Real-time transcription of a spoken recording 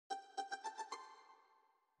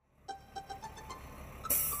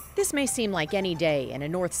This may seem like any day in a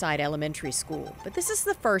Northside elementary school, but this is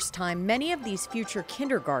the first time many of these future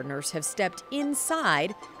kindergartners have stepped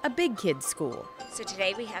inside a big kids school. So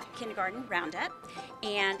today we have Kindergarten Roundup,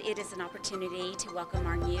 and it is an opportunity to welcome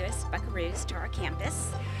our newest buckaroos to our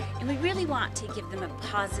campus. And we really want to give them a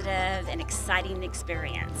positive and exciting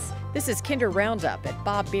experience. This is Kinder Roundup at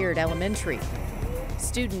Bob Beard Elementary.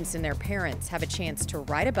 Students and their parents have a chance to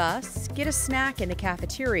ride a bus, get a snack in the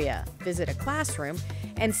cafeteria, visit a classroom,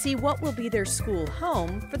 and see what will be their school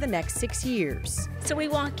home for the next 6 years. So we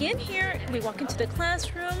walk in here, we walk into the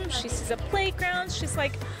classroom, she sees a playground, she's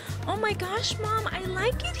like, oh my gosh, Mom, I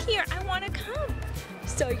like it here, I want to come.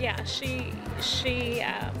 So yeah, she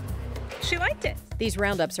liked it. These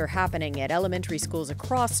roundups are happening at elementary schools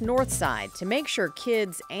across Northside to make sure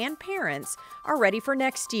kids and parents are ready for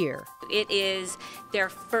next year. It is their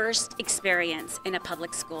first experience in a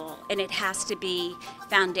public school, and it has to be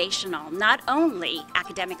foundational, not only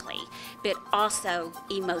academically, but also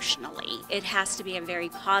emotionally. It has to be a very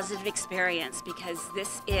positive experience because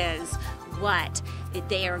this is what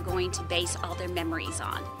they are going to base all their memories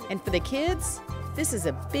on. And for the kids, this is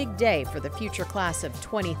a big day for the future class of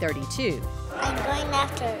 2032. I'm going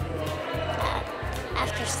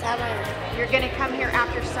after summer. You're going to come here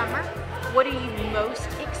after summer? What are you most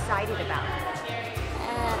excited about?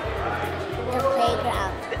 The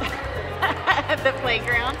playground. The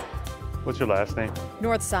playground? What's your last name?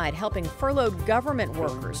 Northside helping furloughed government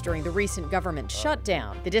workers during the recent government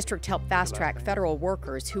shutdown. The district helped fast-track federal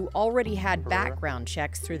workers who already had background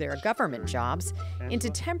checks through their government jobs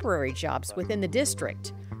into temporary jobs within the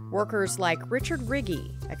district. Workers like Richard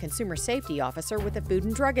Riggy, a consumer safety officer with the Food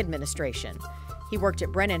and Drug Administration. He worked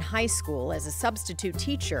at Brennan High School as a substitute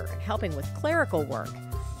teacher, helping with clerical work.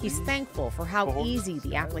 He's thankful for how easy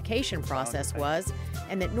the application process was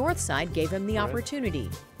and that Northside gave him the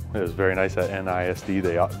opportunity. It was very nice at NISD.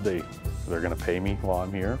 They're going to pay me while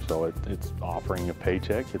I'm here, so it's offering a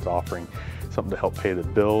paycheck. It's offering something to help pay the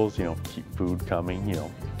bills, keep food coming,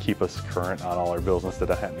 keep us current on all our bills instead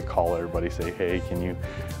of having to call everybody, say, hey, can you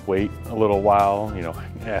wait a little while?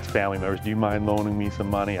 Ask family members, do you mind loaning me some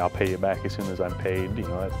money? I'll pay you back as soon as I'm paid.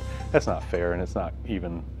 That's not fair, and it's not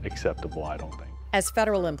even acceptable, I don't think. As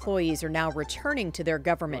federal employees are now returning to their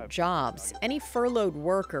government jobs, any furloughed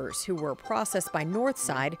workers who were processed by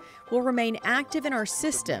Northside will remain active in our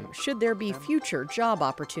system should there be future job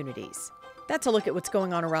opportunities. That's a look at what's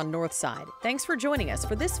going on around Northside. Thanks for joining us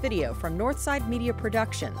for this video from Northside Media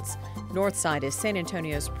Productions. Northside is San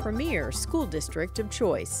Antonio's premier school district of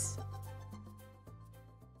choice.